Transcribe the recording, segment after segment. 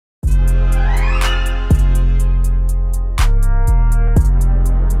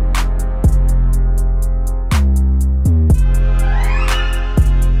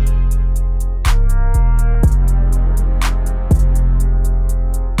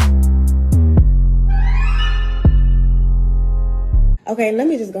Okay, let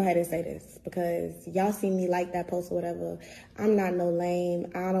me just go ahead and say this, because y'all see me like that post or whatever. I'm not no lame.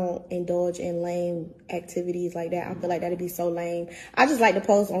 I don't indulge in lame activities like that. I feel like that'd be so lame. I just like to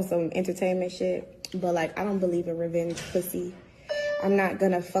post on some entertainment shit, but like I don't believe in revenge pussy. I'm not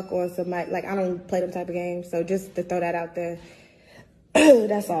gonna fuck on somebody. Like I don't play them type of games. So just to throw that out there,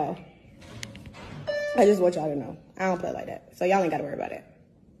 that's all. I just want y'all to know I don't play like that. So y'all ain't gotta worry about it.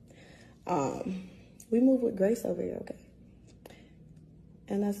 We move with grace over here, okay?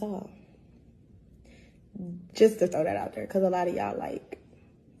 And that's all. Just to throw that out there, because a lot of y'all like,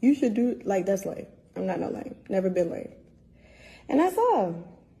 you should do, like, that's lame. I'm not no lame. Never been lame. And that's all.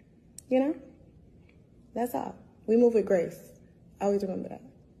 You know? That's all. We move with grace. Always remember that.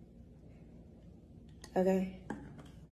 Okay?